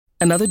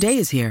Another day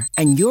is here,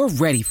 and you're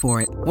ready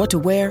for it. What to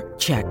wear?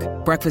 Check.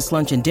 Breakfast,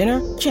 lunch, and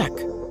dinner? Check.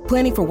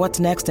 Planning for what's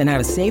next and how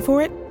to save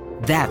for it?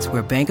 That's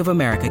where Bank of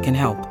America can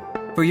help.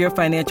 For your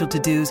financial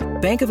to-dos,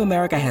 Bank of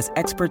America has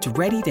experts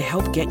ready to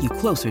help get you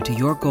closer to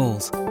your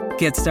goals.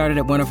 Get started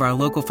at one of our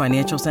local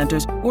financial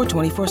centers or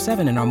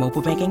 24/7 in our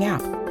mobile banking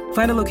app.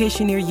 Find a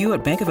location near you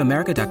at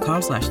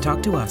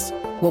bankofamerica.com/talktous.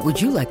 What would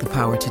you like the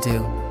power to do?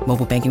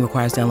 Mobile banking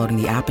requires downloading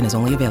the app and is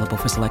only available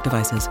for select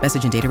devices.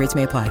 Message and data rates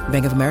may apply.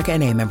 Bank of America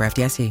N.A., member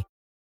FDIC.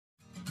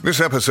 This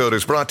episode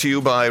is brought to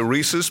you by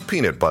Reese's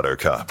Peanut Butter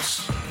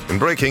Cups. In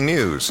breaking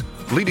news,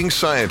 leading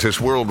scientists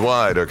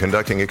worldwide are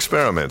conducting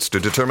experiments to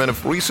determine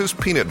if Reese's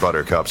Peanut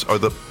Butter Cups are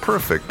the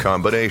perfect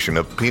combination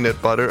of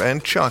peanut butter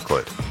and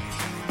chocolate.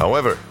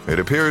 However, it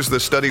appears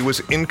the study was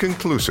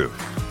inconclusive,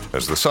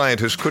 as the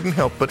scientists couldn't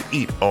help but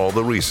eat all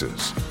the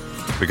Reese's.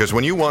 Because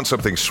when you want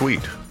something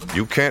sweet,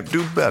 you can't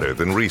do better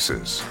than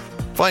Reese's.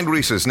 Find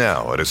Reese's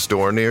now at a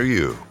store near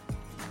you.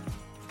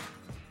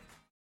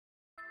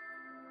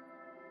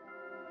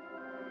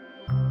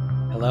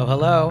 Hello,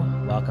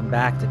 hello. Welcome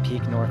back to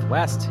Peak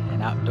Northwest,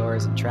 an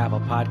outdoors and travel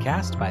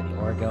podcast by the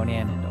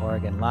Oregonian and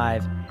Oregon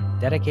Live,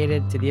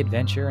 dedicated to the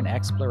adventure and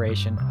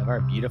exploration of our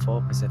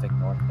beautiful Pacific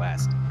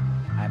Northwest.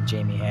 I'm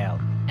Jamie Hale.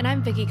 And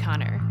I'm Vicki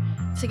Connor.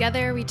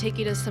 Together, we take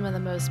you to some of the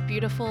most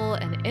beautiful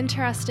and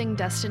interesting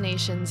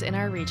destinations in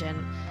our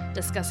region,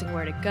 discussing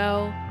where to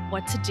go,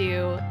 what to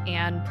do,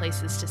 and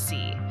places to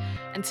see.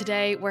 And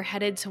today, we're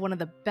headed to one of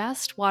the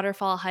best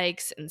waterfall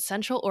hikes in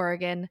Central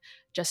Oregon,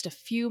 just a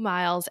few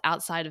miles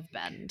outside of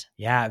Bend.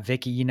 Yeah,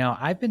 Vicki,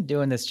 I've been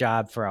doing this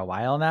job for a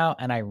while now,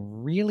 and I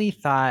really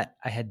thought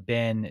I had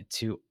been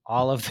to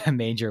all of the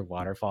major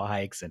waterfall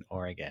hikes in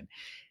Oregon.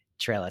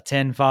 Trail of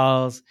Ten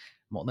Falls,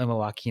 Multnomah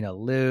Wakena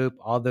Loop,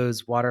 all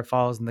those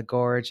waterfalls in the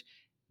gorge,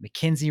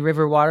 McKenzie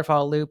River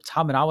Waterfall Loop,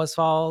 Tamanawas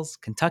Falls,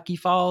 Kentucky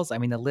Falls. I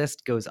mean, the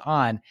list goes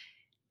on.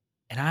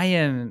 And I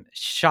am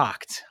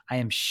shocked. I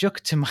am shook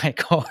to my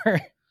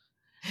core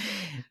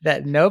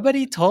that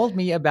nobody told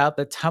me about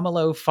the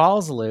Tumalo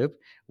Falls Loop,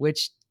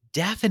 which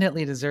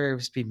definitely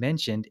deserves to be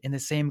mentioned in the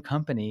same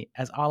company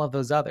as all of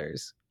those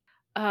others.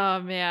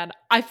 Oh, man.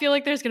 I feel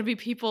like there's going to be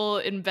people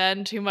in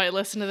Bend who might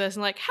listen to this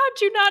and like,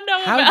 how'd you not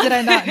know How about did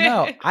I not it?"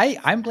 know?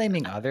 I'm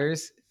blaming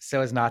others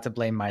so as not to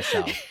blame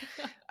myself.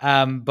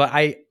 But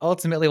I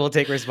ultimately will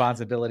take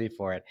responsibility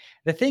for it.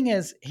 The thing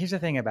is, here's the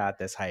thing about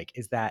this hike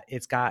is that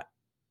it's got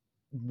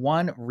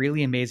one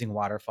really amazing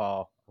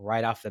waterfall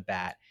right off the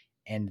bat.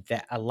 And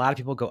that a lot of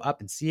people go up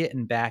and see it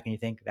and back and you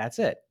think that's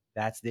it.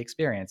 That's the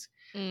experience.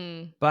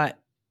 But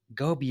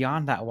go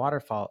beyond that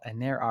waterfall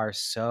and there are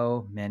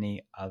so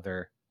many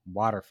other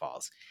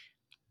waterfalls.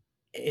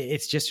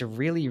 It's just a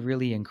really,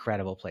 really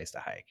incredible place to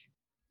hike.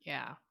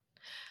 Yeah.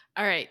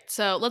 All right.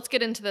 So let's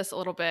get into this a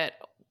little bit.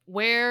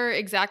 Where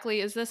exactly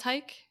is this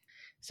hike?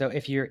 So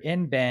if you're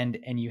in Bend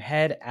and you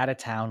head out of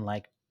town,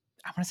 like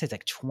I want to say it's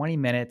like 20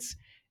 minutes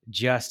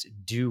just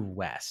due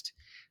west,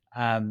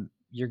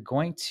 you're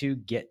going to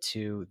get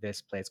to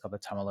this place called the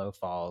Tumalo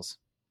Falls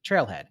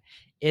Trailhead.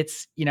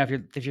 It's,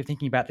 if you're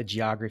thinking about the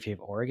geography of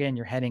Oregon,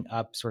 you're heading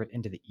up sort of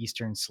into the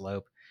eastern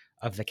slope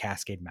of the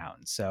Cascade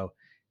Mountains. So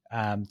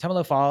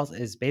Tumalo Falls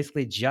is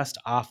basically just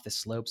off the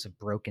slopes of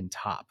Broken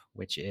Top,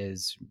 which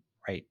is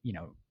right,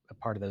 a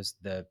part of those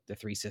the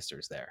Three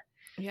Sisters there.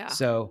 Yeah.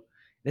 So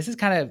this is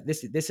kind of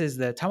this is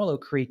the Tumalo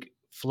Creek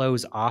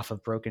flows off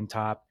of Broken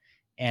Top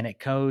and it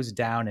goes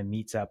down and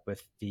meets up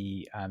with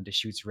the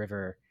Deschutes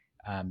River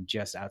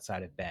just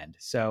outside of Bend.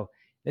 So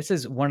this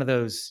is one of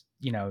those,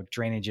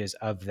 drainages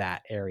of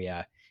that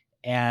area.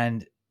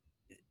 And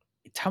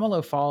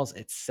Tumalo Falls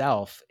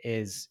itself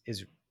is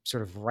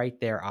sort of right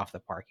there off the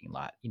parking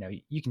lot.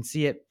 You can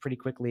see it pretty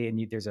quickly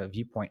and there's a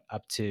viewpoint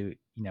up to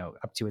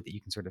it that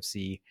you can sort of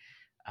see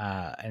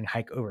and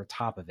hike over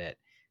top of it.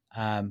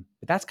 But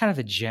that's kind of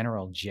the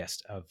general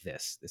gist of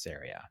this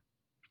area.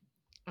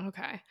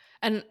 Okay.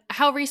 And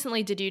how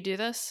recently did you do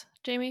this,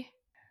 Jamie?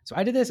 So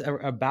I did this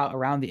about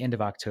around the end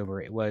of October.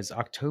 It was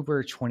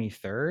October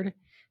 23rd.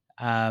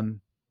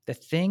 The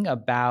thing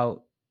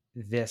about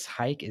this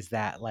hike is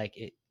that like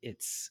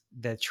it's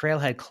the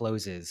trailhead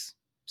closes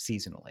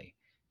seasonally,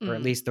 or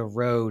at least the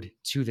road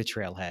to the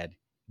trailhead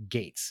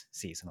gates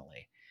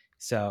seasonally.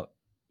 So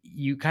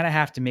you kind of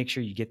have to make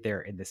sure you get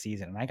there in the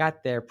season. And I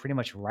got there pretty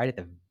much right at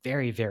the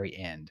very, very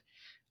end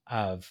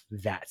of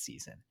that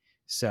season.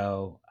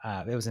 So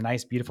it was a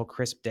nice, beautiful,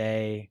 crisp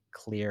day,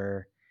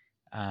 clear,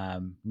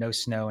 no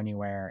snow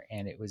anywhere.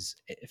 And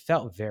it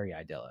felt very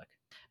idyllic.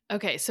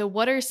 Okay, so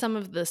what are some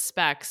of the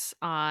specs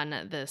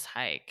on this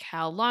hike?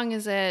 How long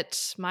is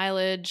it?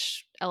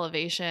 Mileage,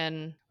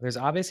 elevation? There's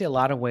obviously a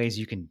lot of ways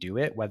you can do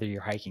it, whether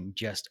you're hiking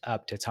just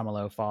up to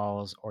Tumalo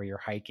Falls or you're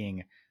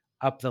hiking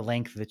up the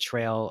length of the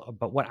trail.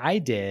 But what I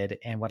did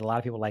and what a lot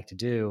of people like to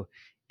do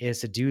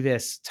is to do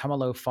this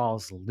Tumalo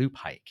Falls loop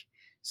hike.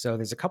 So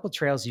there's a couple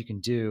trails you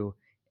can do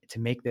to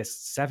make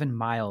this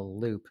 7-mile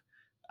loop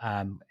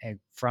and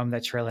from the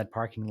trailhead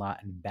parking lot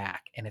and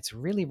back. And it's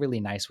really, really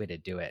nice way to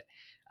do it.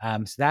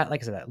 So that,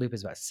 like I said, that loop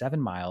is about 7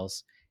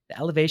 miles. The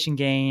elevation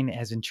gain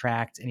has been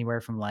tracked anywhere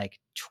from like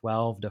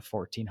 12 to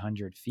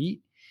 1400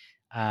 feet.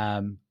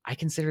 I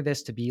consider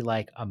this to be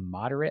like a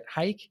moderate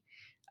hike.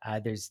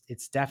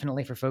 It's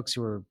definitely for folks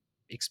who are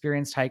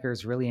experienced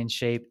hikers, really in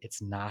shape.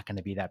 It's not going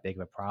to be that big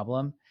of a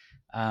problem.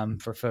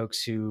 For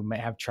folks who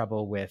might have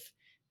trouble with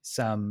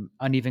some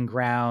uneven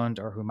ground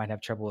or who might have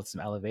trouble with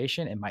some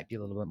elevation, it might be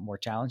a little bit more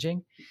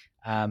challenging.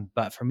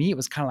 But for me, it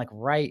was kind of like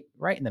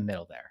right in the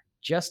middle there,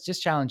 just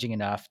challenging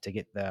enough to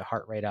get the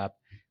heart rate up,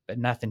 but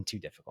nothing too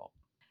difficult.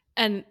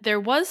 And there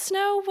was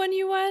snow when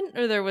you went,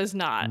 or there was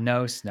not?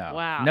 No snow.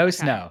 Wow. No Okay.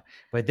 snow.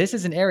 But this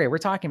is an area we're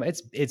talking about.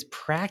 It's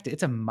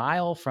it's a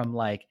mile from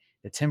like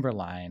the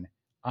timberline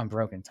on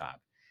Broken Top.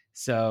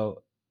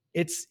 So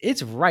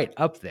it's right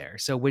up there.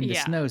 So when the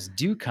Yeah. snows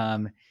do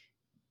come,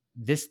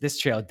 this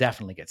trail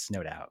definitely gets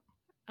snowed out.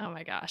 Oh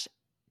my gosh.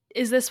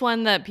 Is this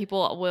one that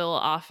people will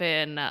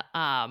often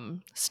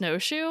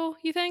snowshoe,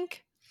 you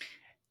think?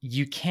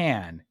 You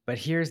can, but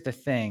here's the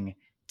thing.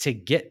 To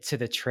get to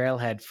the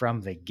trailhead from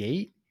the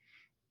gate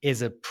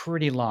is a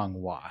pretty long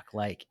walk.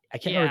 Like I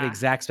can't remember the Yeah.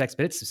 exact specs,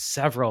 but it's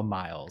several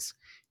miles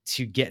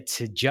to get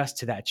to just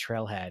to that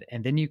trailhead.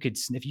 And then you could,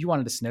 if you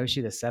wanted to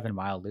snowshoe the 7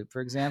 mile loop,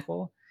 for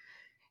example,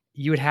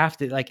 you would have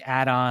to like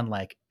add on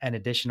like an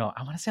additional,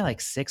 I want to say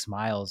like 6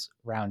 miles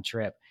round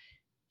trip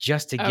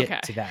just to get Okay.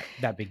 to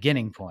that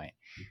beginning point.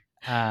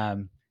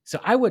 So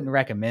I wouldn't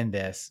recommend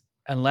this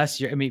unless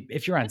you're, I mean,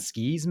 if you're on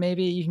skis,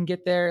 maybe you can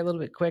get there a little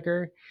bit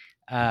quicker.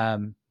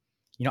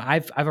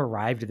 I've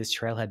arrived at this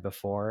trailhead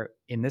before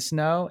in the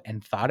snow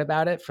and thought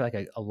about it for like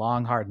a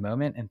long, hard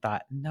moment and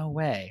thought, no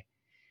way.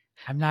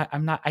 I'm not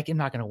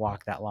going to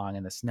walk that long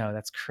in the snow.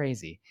 That's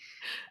crazy.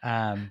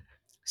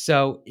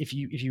 So if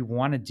you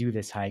want to do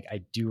this hike,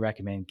 I do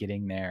recommend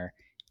getting there,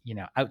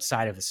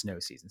 outside of the snow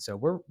season. So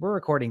we're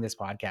recording this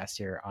podcast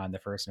here on the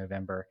 1st of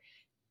November.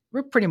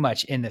 We're pretty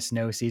much in the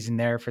snow season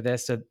there for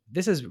this. So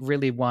this is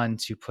really one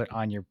to put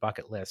on your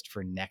bucket list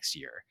for next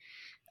year.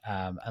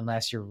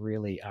 Unless you're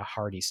really a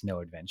hardy snow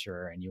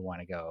adventurer and you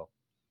want to go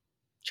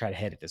try to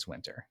hit it this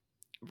winter.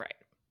 Right.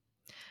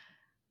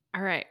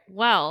 All right.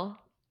 Well,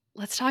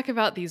 let's talk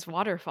about these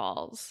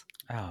waterfalls.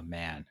 Oh,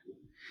 man.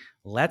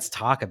 Let's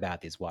talk about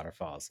these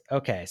waterfalls.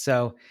 Okay.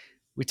 So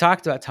we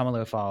talked about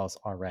Tumalo Falls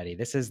already.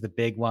 This is the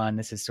big one.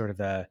 This is sort of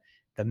the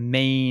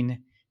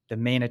main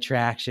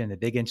attraction, the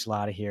big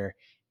enchilada here.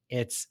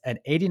 It's an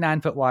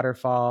 89-foot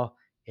waterfall.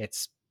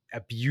 It's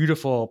a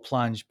beautiful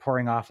plunge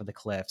pouring off of the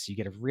cliffs. You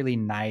get a really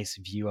nice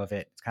view of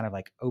it. It's kind of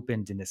like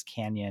opened in this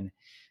canyon.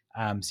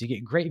 So you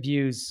get great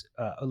views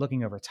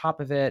looking over top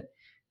of it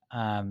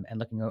and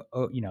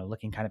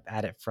looking kind of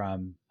at it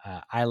from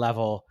eye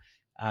level.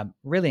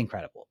 Really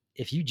incredible.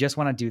 If you just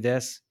want to do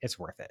this, it's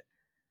worth it.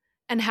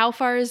 And how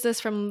far is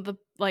this from the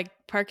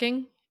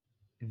parking?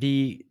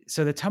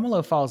 So the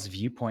Tumalo Falls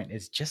viewpoint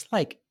is just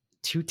like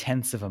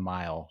 0.2 of a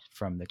mile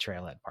from the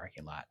trailhead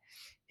parking lot.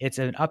 It's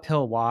an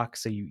uphill walk,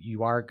 so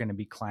you are going to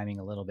be climbing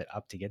a little bit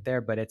up to get there,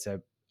 but it's a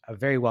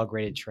very well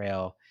graded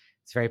trail.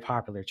 It's a very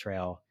popular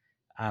trail.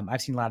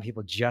 I've seen a lot of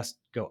people just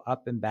go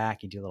up and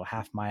back. You do a little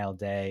half-mile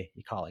day.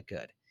 You call it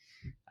good.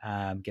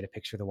 Get a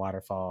picture of the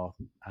waterfall.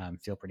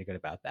 Feel pretty good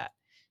about that.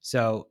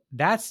 So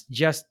that's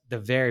just the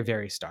very,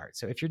 very start.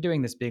 So if you're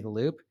doing this big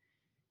loop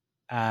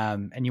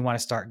and you want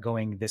to start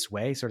going this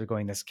way, sort of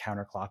going this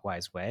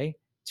counterclockwise way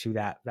to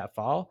that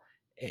fall,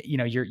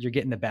 you're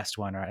getting the best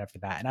one right off the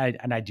bat.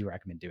 And I do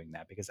recommend doing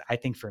that because I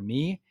think for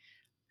me,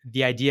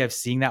 the idea of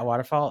seeing that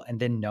waterfall and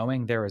then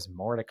knowing there was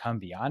more to come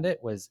beyond it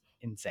was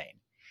insane.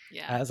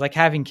 Yeah. It was like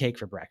having cake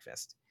for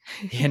breakfast,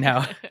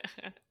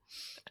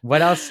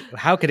 What else?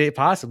 How could it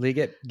possibly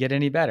get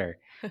any better?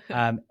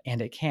 And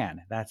it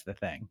can. That's the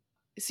thing.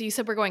 So you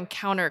said we're going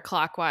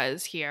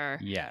counterclockwise here.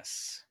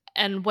 Yes.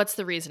 And what's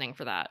the reasoning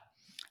for that?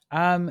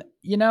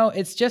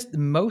 It's just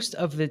most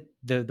of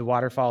the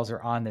waterfalls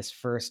are on this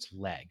first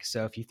leg.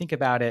 So if you think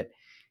about it,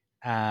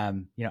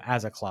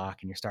 as a clock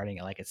and you're starting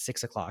at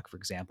 6 o'clock, for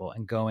example,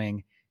 and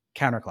going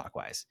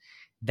counterclockwise,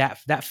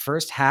 that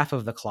first half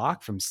of the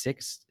clock from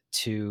 6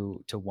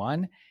 to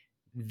 1,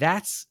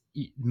 that's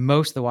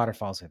most of the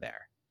waterfalls are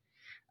there.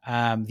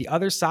 The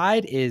other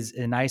side is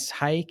a nice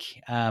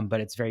hike,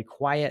 but it's very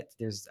quiet.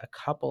 There's a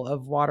couple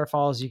of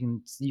waterfalls you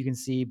can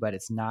see, but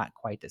it's not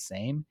quite the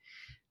same.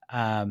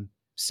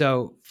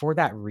 So for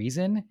that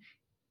reason,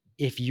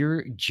 if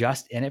you're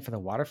just in it for the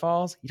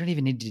waterfalls, you don't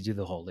even need to do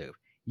the whole loop.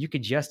 You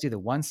could just do the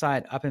one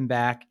side up and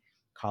back,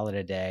 call it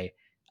a day.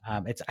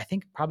 It's, I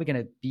think, probably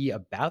going to be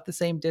about the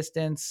same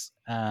distance,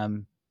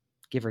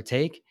 give or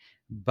take.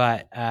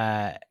 But,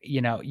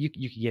 you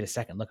could get a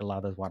second look at a lot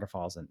of those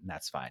waterfalls and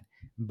that's fine.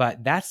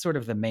 But that's sort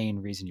of the main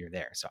reason you're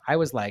there. So I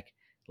was like,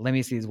 let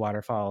me see these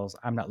waterfalls.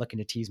 I'm not looking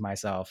to tease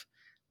myself.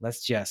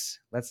 Let's see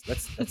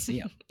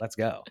them. Let's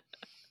go.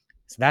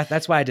 So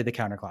that's why I did the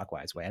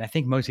counterclockwise way. And I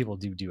think most people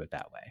do it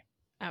that way.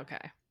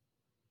 Okay.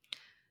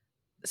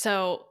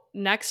 So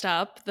next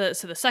up, the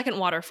second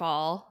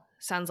waterfall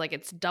sounds like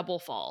it's Double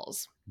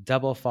Falls.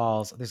 Double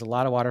Falls. There's a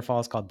lot of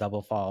waterfalls called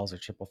Double Falls or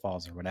Triple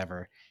Falls or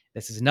whatever.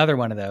 This is another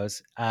one of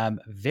those.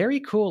 Very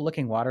cool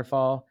looking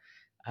waterfall.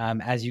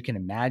 As you can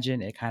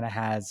imagine, it kind of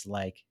has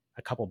like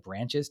a couple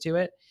branches to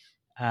it.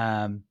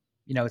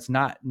 It's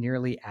not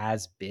nearly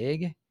as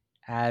big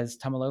as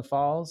Tumalo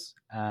Falls.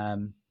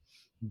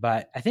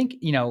 But I think,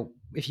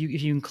 if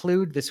you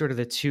include the sort of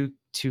the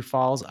two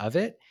falls of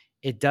it,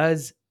 it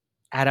does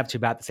add up to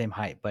about the same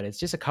height, but it's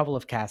just a couple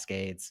of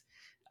cascades.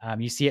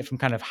 You see it from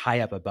kind of high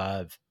up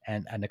above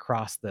and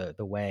across the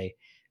way.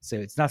 So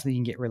it's not something you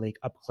can get really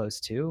up close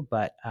to,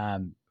 but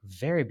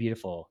very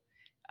beautiful.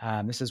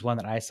 This is one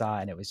that I saw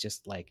and it was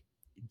just like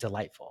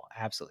delightful,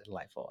 absolutely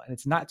delightful. And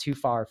it's not too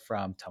far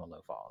from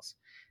Tumalo Falls.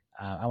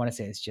 I want to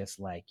say it's just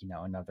like,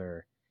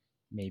 another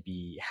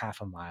maybe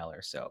half a mile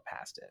or so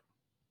past it.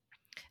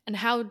 And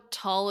how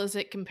tall is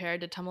it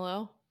compared to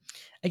Tumalo?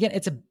 Again,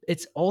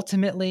 it's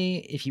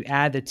ultimately, if you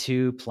add the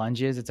two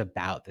plunges, it's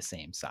about the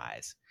same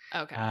size.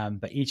 Okay.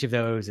 But each of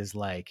those is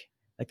like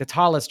the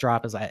tallest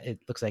drop is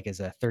it looks like is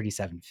a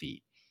 37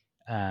 feet.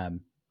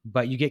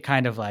 But you get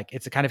kind of like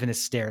it's kind of in a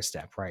stair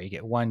step, right? You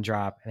get one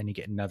drop and then you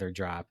get another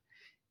drop,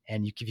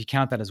 and if you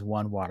count that as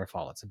one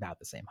waterfall, it's about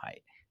the same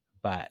height.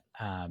 But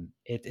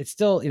it's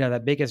still,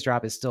 that biggest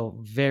drop is still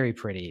very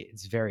pretty.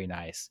 It's very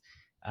nice,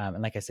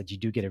 and like I said, you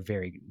do get a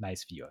very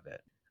nice view of it.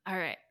 All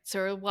right. So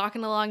we're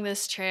walking along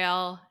this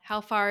trail.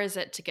 How far is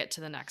it to get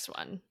to the next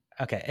one?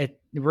 Okay,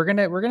 we're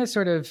gonna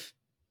sort of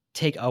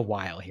take a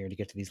while here to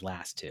get to these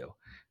last two,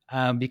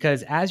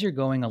 because as you're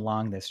going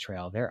along this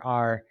trail, there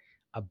are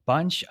a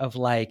bunch of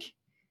like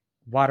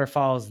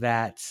waterfalls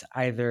that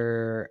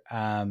either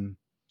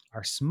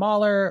are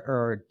smaller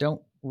or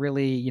don't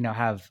really,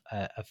 have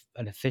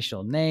an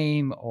official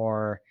name,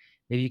 or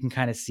maybe you can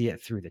kind of see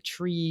it through the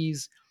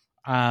trees.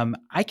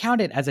 I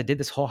counted, as I did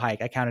this whole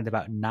hike, I counted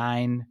about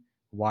 9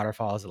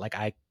 waterfalls that like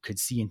I could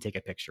see and take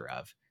a picture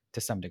of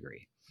to some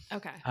degree.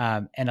 Okay.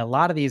 And a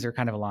lot of these are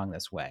kind of along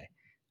this way.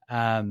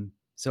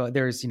 So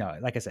there's,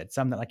 like I said,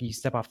 some that like you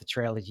step off the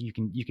trail that you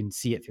can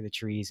see it through the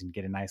trees and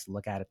get a nice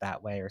look at it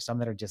that way, or some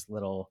that are just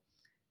little,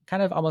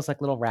 kind of almost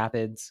like little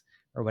rapids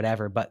or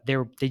whatever. But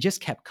they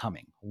just kept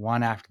coming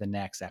one after the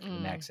next, after the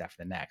next, after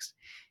the next.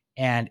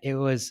 And it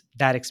was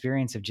that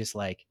experience of just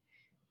like,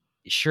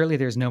 surely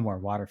there's no more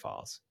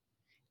waterfalls.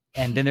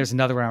 And then there's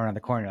another one around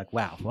the corner. Like,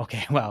 wow,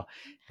 okay, well,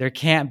 there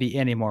can't be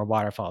any more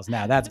waterfalls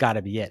now. That's got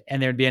to be it.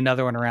 And there'd be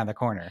another one around the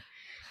corner.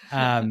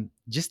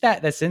 Just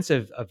that sense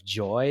of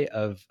joy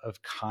of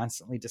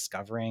constantly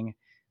discovering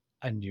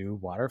a new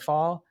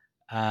waterfall.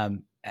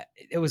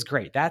 It was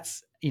great.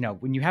 That's,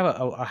 when you have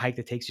a hike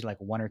that takes you like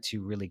one or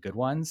two really good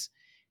ones,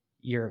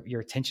 your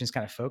attention is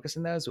kind of focused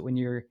on those. But when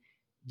you're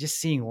just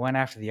seeing one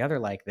after the other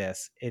like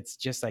this, it's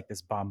just like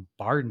this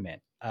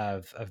bombardment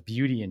of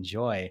beauty and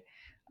joy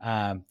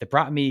that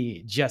brought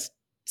me just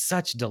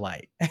such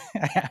delight.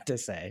 I have to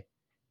say.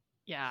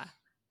 Yeah.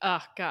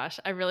 Oh gosh,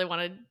 I really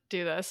want to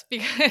do this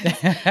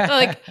because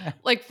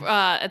like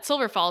at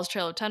Silver Falls,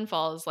 Trail of Ten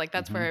Falls, like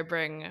that's where I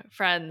bring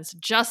friends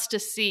just to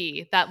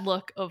see that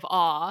look of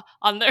awe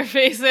on their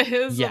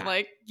faces. Yeah. I'm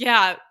like,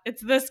 yeah,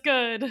 it's this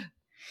good.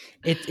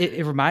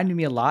 It reminded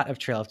me a lot of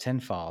Trail of Ten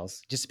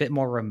Falls, just a bit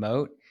more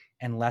remote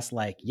and less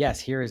like, yes,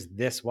 here is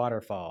this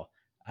waterfall.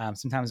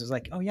 Sometimes it was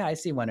like, oh yeah, I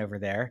see one over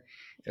there.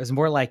 It was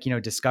more like,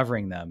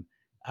 discovering them.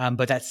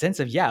 But that sense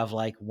of, of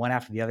like one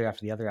after the other,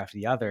 after the other, after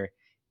the other,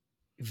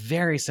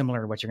 very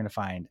similar to what you're going to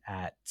find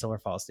at Silver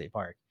Falls State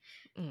Park.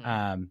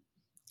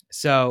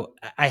 So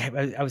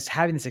I was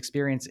having this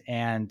experience,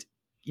 and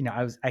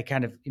I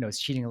kind of was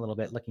cheating a little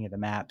bit, looking at the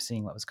map,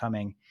 seeing what was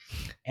coming.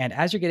 And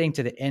as you're getting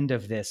to the end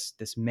of this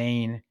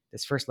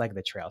first leg of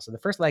the trail, so the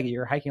first leg,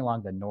 you're hiking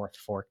along the North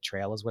Fork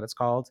Trail is what it's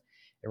called.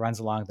 It runs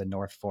along the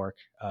North Fork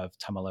of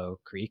Tumalo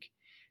Creek.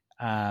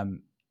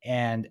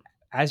 And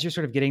as you're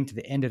sort of getting to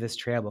the end of this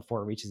trail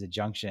before it reaches a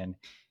junction,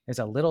 there's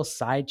a little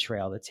side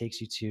trail that takes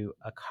you to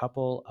a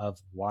couple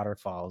of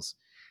waterfalls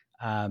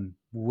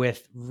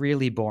with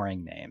really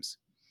boring names.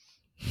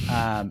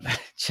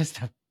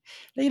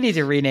 They need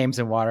to rename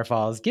some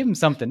waterfalls. Give them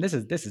something. This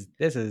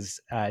is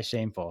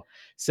shameful.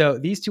 So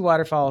these two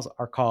waterfalls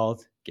are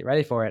called, get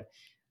ready for it,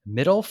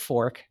 Middle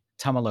Fork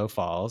Tumalo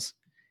Falls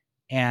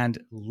and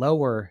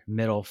Lower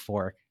Middle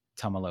Fork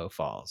Tumalo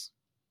Falls.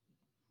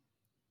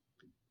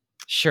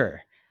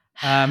 Sure.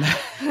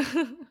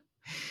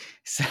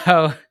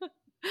 So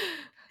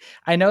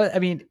I know,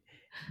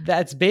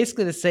 that's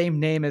basically the same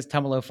name as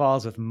Tumalo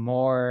Falls with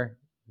more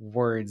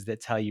words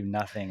that tell you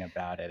nothing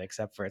about it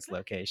except for its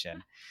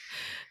location.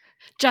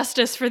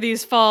 Justice for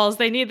these falls.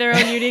 They need their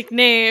own unique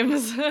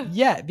names.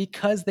 Yeah,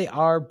 because they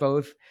are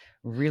both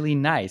really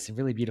nice and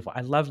really beautiful.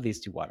 I love these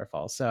two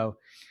waterfalls. So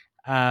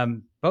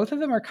both of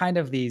them are kind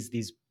of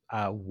these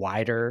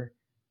wider,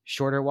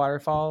 shorter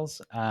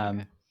waterfalls.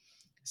 Okay.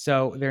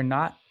 So they're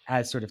not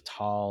as sort of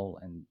tall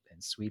and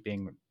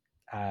sweeping.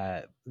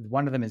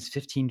 One of them is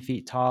 15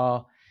 feet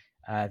tall.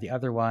 The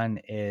other one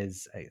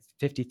is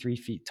 53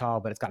 feet tall,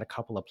 but it's got a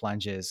couple of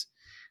plunges.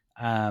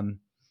 And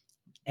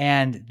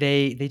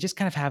they just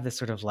kind of have this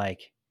sort of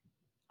like,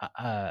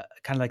 kind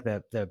of like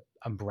the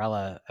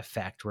umbrella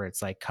effect, where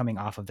it's like coming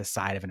off of the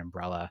side of an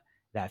umbrella,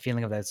 that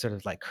feeling of that sort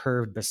of like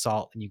curved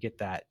basalt, and you get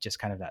that just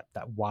kind of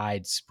that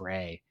wide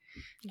spray.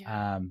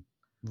 Yeah.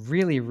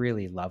 Really,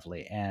 really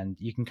lovely. And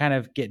you can kind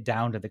of get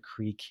down to the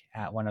creek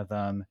at one of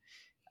them,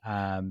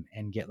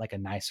 and get like a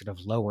nice sort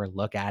of lower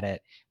look at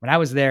it. When I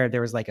was there,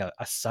 there was like a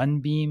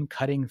sunbeam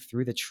cutting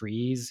through the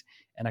trees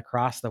and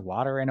across the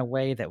water in a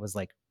way that was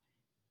like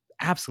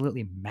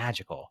absolutely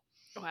magical.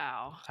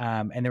 Wow.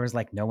 And there was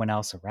like no one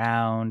else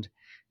around.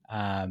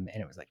 And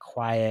it was like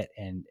quiet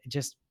and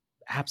just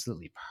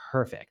absolutely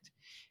perfect.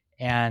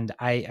 And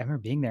I remember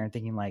being there and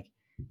thinking like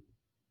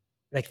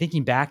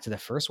thinking back to the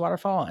first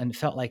waterfall, and it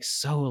felt like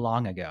so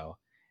long ago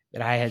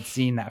that I had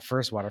seen that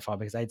first waterfall,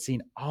 because I'd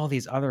seen all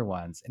these other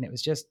ones, and it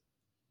was just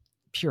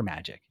pure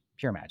magic,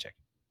 pure magic.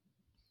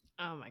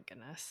 Oh my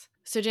goodness.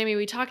 So Jamie,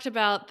 we talked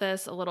about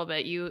this a little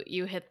bit.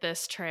 You hit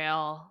this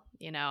trail,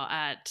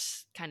 at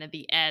kind of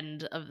the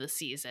end of the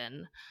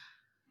season.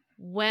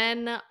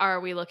 When are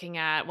we looking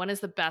at when is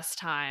the best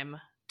time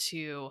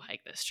to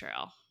hike this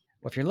trail?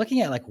 Well, if you're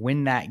looking at like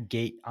when that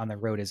gate on the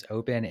road is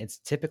open, it's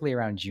typically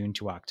around June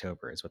to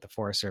October, is what the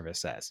Forest Service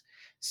says.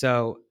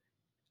 So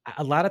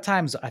a lot of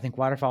times I think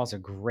waterfalls are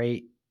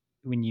great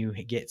when you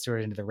get sort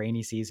of into the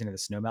rainy season or the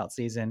snowmelt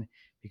season.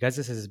 Because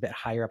this is a bit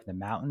higher up in the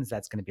mountains,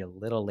 that's going to be a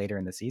little later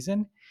in the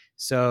season.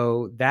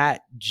 So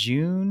that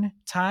June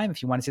time,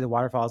 if you want to see the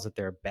waterfalls at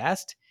their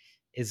best,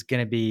 is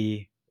going to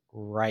be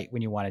right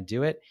when you want to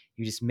do it.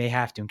 You just may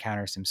have to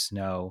encounter some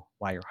snow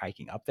while you're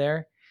hiking up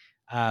there.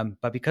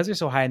 But because they're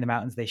so high in the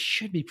mountains, they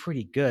should be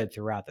pretty good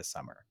throughout the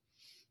summer.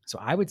 So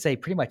I would say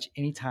pretty much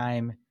any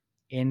time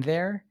in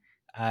there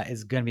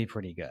is going to be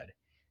pretty good.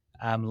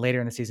 Later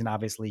in the season,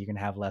 obviously, you're going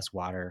to have less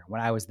water.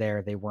 When I was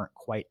there, they weren't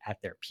quite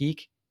at their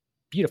peak.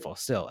 Beautiful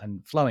still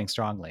and flowing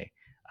strongly,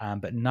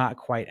 but not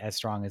quite as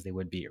strong as they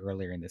would be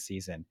earlier in the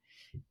season.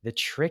 The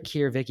trick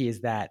here, Vicky, is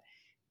that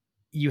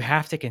you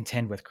have to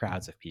contend with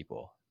crowds of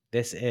people.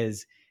 This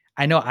is,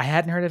 I know I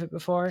hadn't heard of it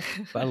before,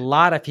 but a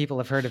lot of people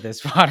have heard of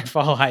this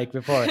waterfall hike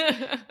before.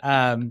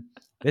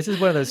 This is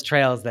one of those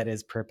trails that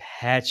is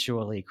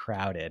perpetually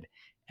crowded.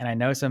 And I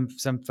know some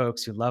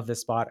folks who love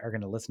this spot are going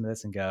to listen to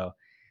this and go,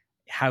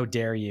 how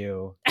dare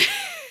you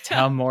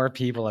tell more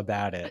people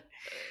about it?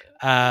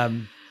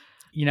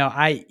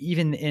 I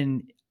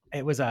even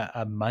it was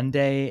a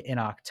Monday in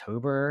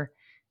October.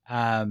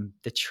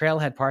 The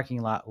trailhead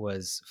parking lot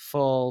was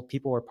full.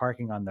 People were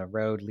parking on the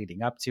road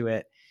leading up to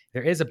it.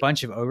 There is a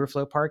bunch of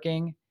overflow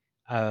parking,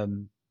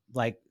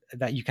 like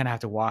that you kind of have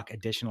to walk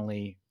additional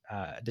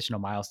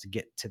miles to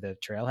get to the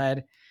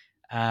trailhead.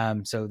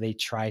 So they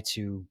try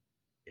to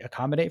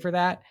accommodate for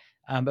that.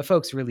 But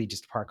folks really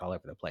just park all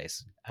over the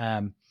place.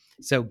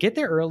 So get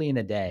there early in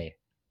the day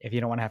if you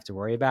don't want to have to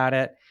worry about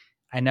it.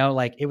 I know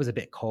like it was a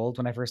bit cold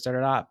when I first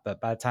started out,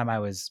 but by the time I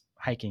was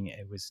hiking,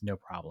 it was no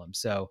problem.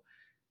 So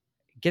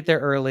get there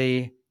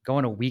early, go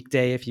on a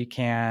weekday if you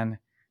can.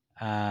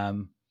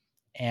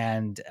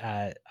 And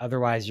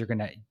otherwise you're going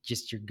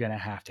to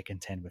have to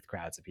contend with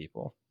crowds of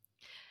people.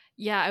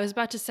 Yeah, I was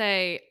about to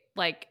say,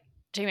 like,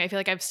 Jamie, I feel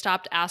like I've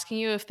stopped asking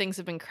you if things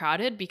have been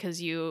crowded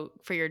because you,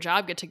 for your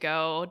job, get to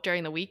go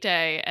during the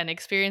weekday and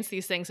experience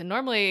these things. And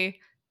normally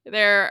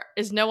there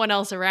is no one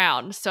else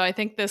around. So I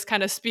think this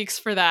kind of speaks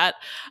for that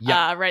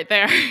right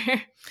there.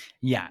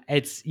 Yeah.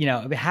 It's,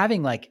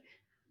 having like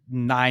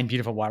 9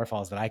 beautiful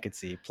waterfalls that I could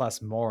see,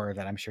 plus more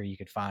that I'm sure you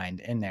could find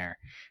in there,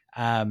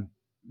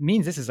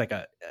 means this is like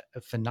a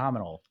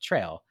phenomenal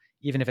trail,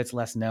 even if it's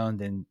less known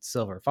than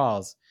Silver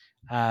Falls.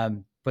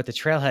 But the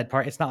trailhead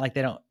part, it's not like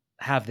they don't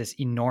have this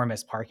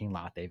enormous parking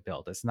lot they've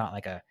built. It's not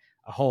like a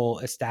whole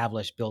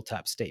established built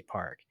up state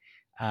park.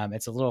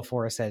 It's a little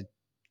forested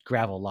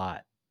gravel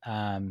lot.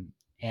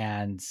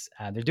 And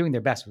they're doing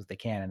their best with what they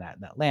can in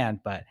that land,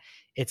 but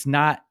it's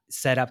not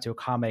set up to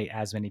accommodate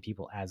as many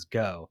people as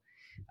go.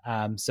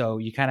 So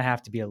you kind of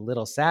have to be a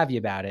little savvy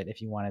about it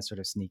if you want to sort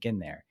of sneak in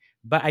there.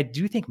 But I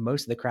do think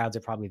most of the crowds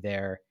are probably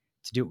there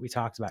to do what we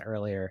talked about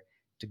earlier,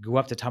 to go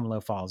up to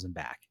Tumalo Falls and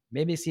back.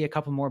 Maybe see a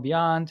couple more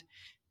beyond.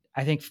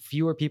 I think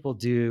fewer people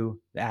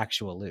do the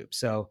actual loop.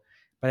 So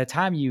by the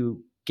time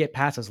you get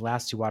past those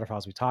last 2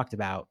 waterfalls we talked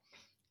about,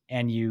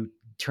 and you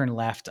turn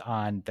left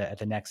on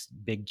the next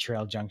big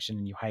trail junction,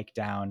 and you hike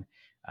down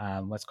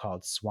what's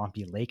called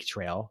Swampy Lake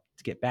Trail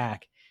to get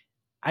back,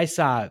 I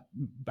saw,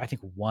 I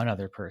think, one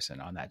other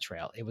person on that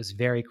trail. It was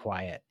very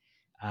quiet,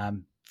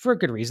 for a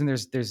good reason.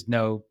 There's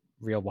no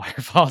real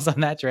waterfalls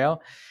on that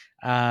trail.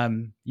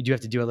 You do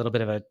have to do a little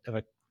bit of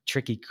a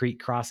tricky creek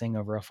crossing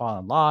over a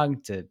fallen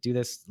log to do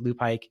this loop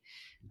hike.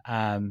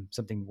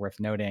 Something worth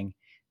noting.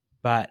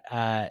 But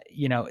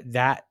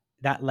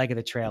that leg of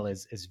the trail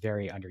is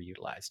very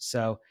underutilized.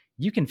 So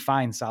you can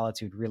find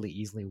solitude really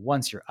easily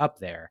once you're up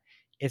there.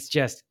 It's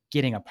just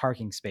getting a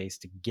parking space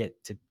to get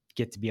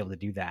to be able to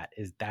do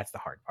that's the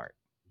hard part.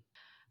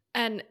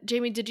 And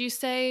Jamie, did you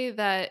say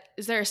that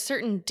is there a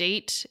certain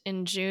date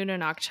in June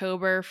and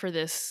October for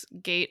this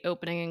gate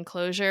opening and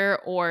closure,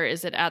 or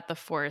is it at the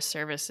Forest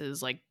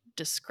Service's like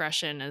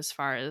discretion as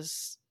far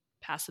as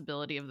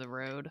passability of the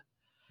road?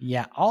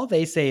 Yeah, all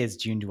they say is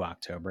June to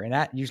October, and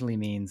that usually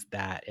means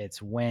that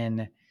it's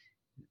when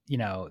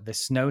the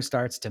snow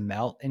starts to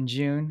melt in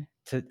June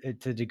to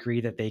the degree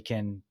that they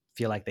can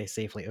feel like they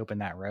safely open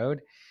that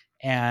road.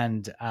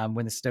 And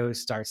when the snow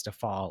starts to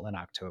fall in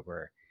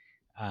October,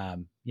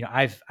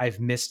 I've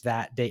missed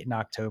that date in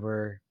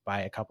October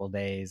by a couple of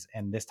days,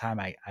 and this time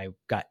I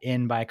got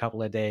in by a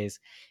couple of days.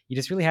 You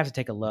just really have to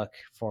take a look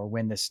for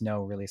when the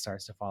snow really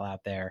starts to fall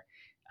out there.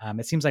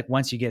 It seems like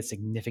once you get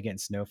significant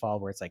snowfall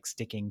where it's like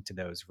sticking to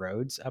those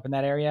roads up in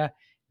that area,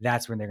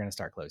 that's when they're going to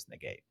start closing the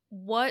gate.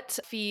 What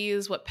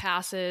fees, what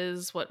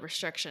passes, what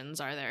restrictions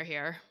are there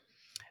here?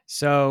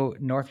 So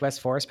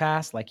Northwest Forest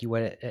Pass, like you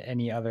would at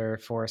any other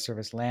Forest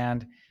Service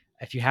land,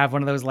 if you have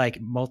one of those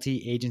like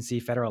multi-agency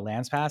federal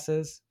lands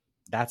passes,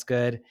 that's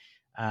good.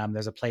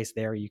 There's a place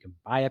there where you can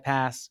buy a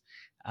pass.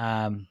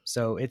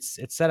 So it's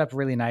set up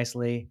really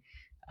nicely.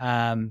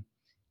 Um,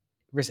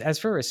 as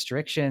for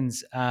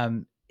restrictions,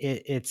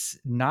 it's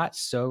not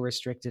so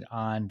restricted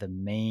on the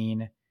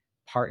main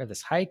part of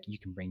this hike. You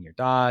can bring your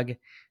dog.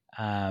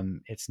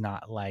 It's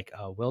not like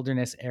a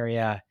wilderness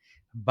area.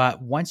 But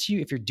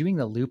if you're doing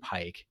the loop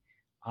hike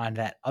on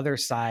that other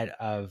side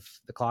of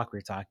the clock we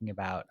were talking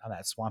about, on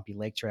that swampy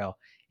lake trail,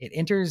 it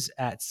enters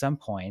at some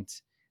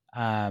point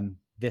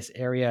this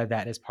area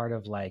that is part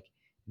of like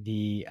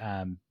the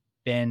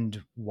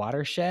Bend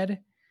watershed,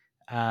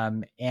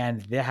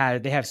 and they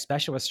have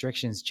special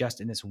restrictions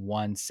just in this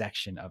one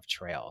section of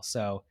trail.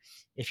 So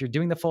if you're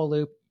doing the full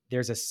loop,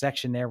 there's a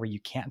section there where you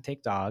can't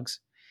take dogs.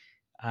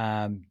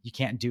 You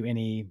can't do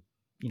any,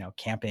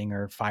 camping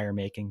or fire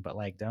making, but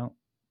like don't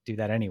do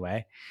that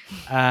anyway.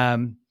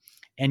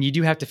 And you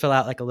do have to fill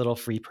out like a little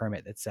free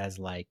permit that says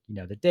like,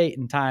 the date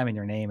and time and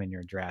your name and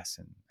your address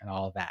and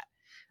all of that.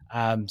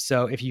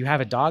 So if you have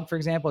a dog, for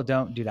example,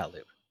 don't do that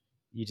loop.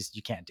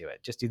 You can't do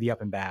it. Just do the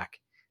up and back.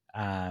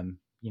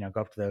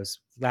 Go up to those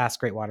last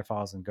great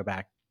waterfalls and go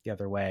back the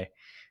other way.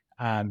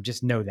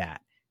 Just know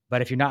that.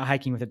 But if you're not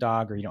hiking with a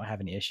dog or you don't have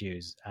any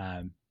issues,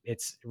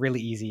 it's really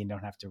easy and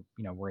don't have to,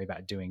 worry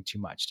about doing too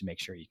much to make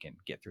sure you can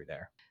get through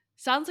there.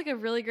 Sounds like a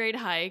really great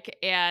hike,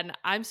 and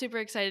I'm super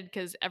excited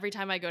because every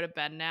time I go to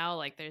Bend now,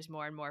 like there's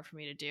more and more for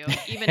me to do,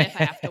 even if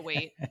I have to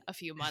wait a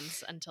few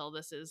months until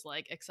this is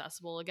like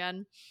accessible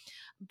again.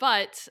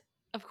 But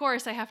of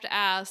course, I have to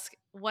ask,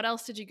 what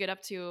else did you get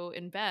up to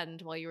in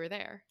Bend while you were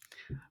there?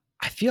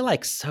 I feel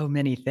like so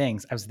many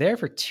things. I was there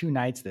for 2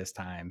 nights this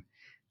time.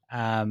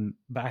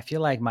 But I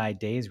feel like my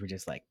days were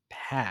just like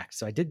packed.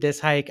 So I did this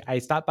hike. I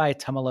stopped by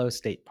Tumalo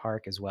State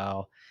Park as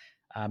well.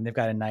 They've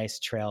got a nice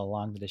trail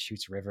along the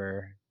Deschutes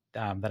River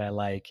that I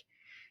like.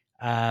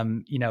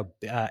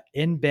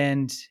 In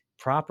Bend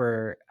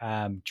proper,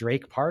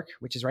 Drake Park,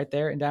 which is right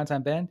there in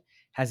downtown Bend,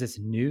 has this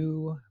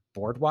new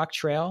boardwalk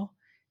trail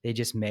they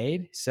just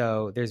made.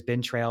 So there's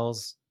been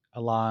trails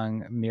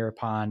along Mirror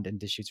Pond and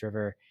Deschutes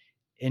River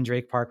in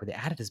Drake Park, where they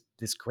added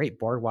this great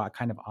boardwalk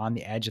kind of on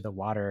the edge of the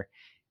water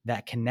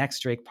that connects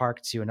Drake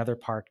Park to another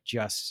park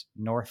just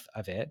north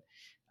of it,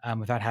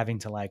 without having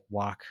to like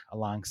walk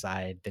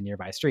alongside the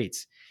nearby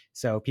streets.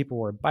 So people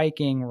were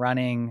biking,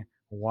 running,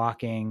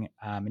 walking,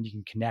 and you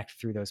can connect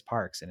through those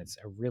parks, and it's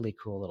a really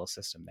cool little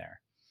system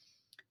there.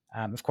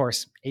 Of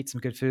course, ate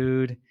some good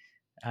food.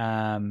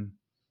 Um,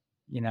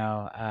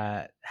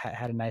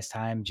 had a nice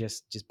time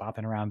just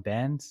bopping around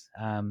Bend.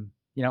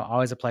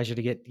 Always a pleasure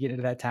to get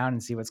into that town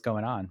and see what's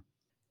going on.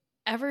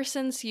 Ever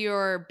since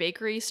your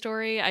bakery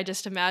story, I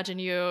just imagine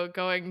you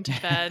going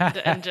to Bend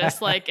and just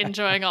like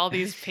enjoying all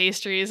these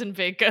pastries and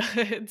baked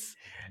goods.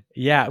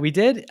 Yeah, we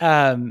did.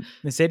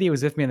 Mercedes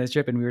was with me on this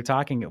trip, and we were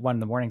talking at one in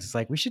the mornings. It's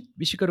like we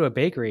should go to a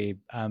bakery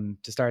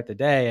to start the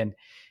day, and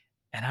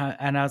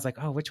I was like,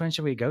 oh, which one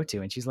should we go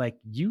to? And she's like,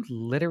 you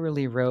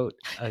literally wrote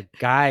a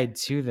guide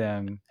to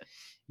them.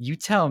 You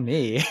tell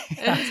me.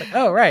 I was like,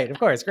 oh, right, of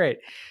course, great.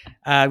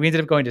 We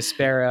ended up going to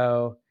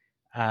Sparrow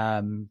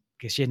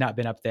because she had not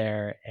been up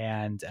there,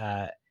 and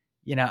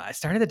I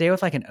started the day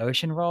with like an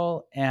ocean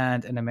roll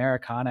and an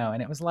Americano,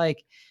 and it was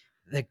like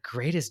the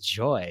greatest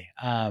joy.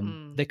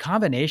 The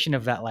combination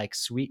of that like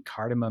sweet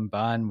cardamom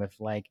bun with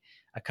like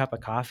a cup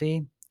of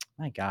coffee,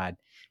 my God,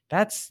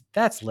 that's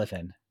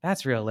living.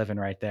 That's real living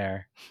right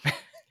there.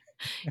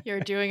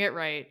 You're doing it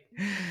right.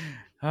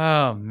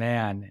 Oh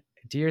man,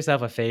 do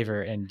yourself a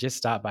favor and just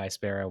stop by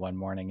Sparrow one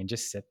morning and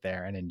just sit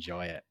there and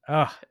enjoy it.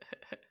 Oh,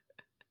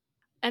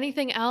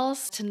 Anything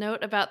else to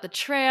note about the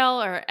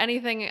trail or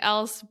anything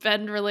else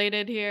Bend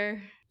related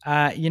here?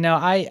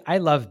 I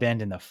love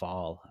Bend in the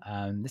fall.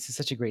 This is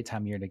such a great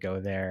time of year to go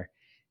there.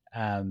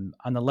 On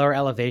the lower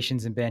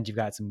elevations in Bend, you've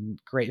got some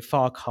great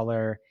fall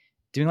color.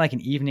 Doing like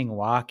an evening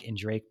walk in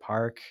Drake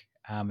Park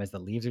as the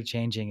leaves are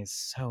changing is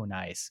so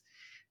nice.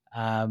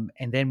 And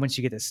then once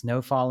you get the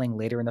snow falling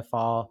later in the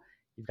fall,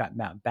 you've got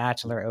Mount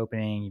Bachelor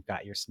opening, you've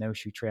got your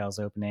snowshoe trails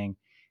opening.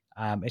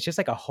 It's just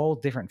like a whole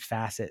different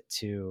facet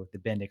to the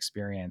Bend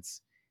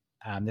experience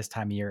this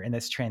time of year, and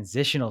this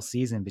transitional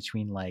season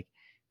between like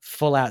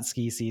full out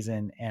ski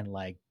season and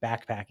like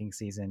backpacking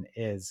season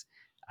is,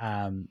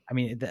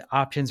 the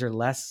options are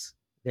less,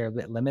 they're a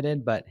bit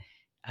limited, but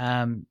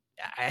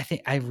I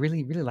think I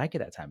really, really like it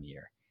that time of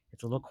year.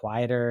 It's a little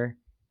quieter.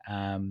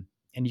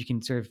 And you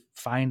can sort of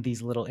find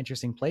these little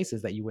interesting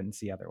places that you wouldn't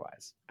see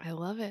otherwise. I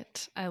love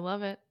it. I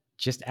love it.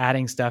 just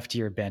adding stuff to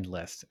your bend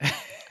list.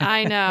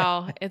 I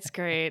know. It's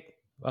great.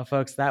 Well,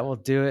 folks, that will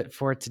do it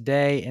for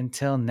today.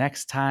 Until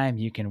next time,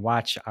 you can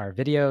watch our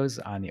videos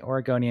on the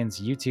Oregonians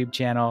YouTube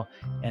channel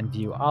and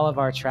view all of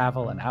our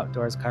travel and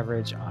outdoors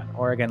coverage on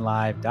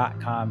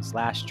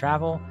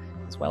OregonLive.com/travel,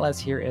 as well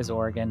as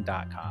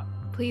HereIsOregon.com.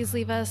 Please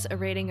leave us a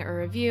rating or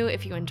review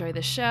if you enjoy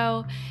the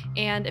show.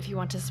 And if you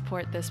want to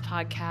support this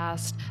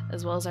podcast,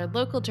 as well as our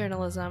local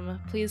journalism,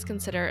 please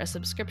consider a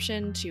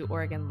subscription to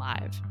Oregon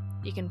Live.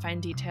 You can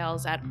find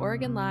details at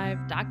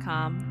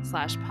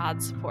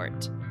OregonLive.com/pod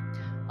support.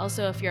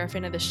 Also, if you're a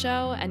fan of the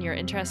show and you're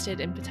interested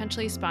in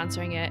potentially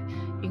sponsoring it,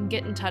 you can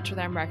get in touch with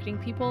our marketing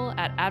people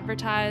at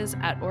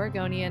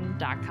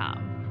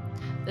advertise@oregonian.com.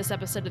 This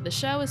episode of the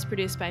show is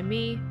produced by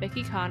me,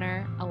 Vicki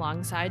Connor,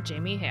 alongside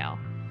Jamie Hale.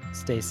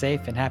 Stay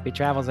safe and happy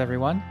travels,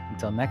 everyone.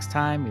 Until next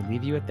time, we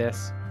leave you with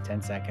this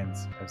 10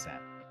 seconds of Zen.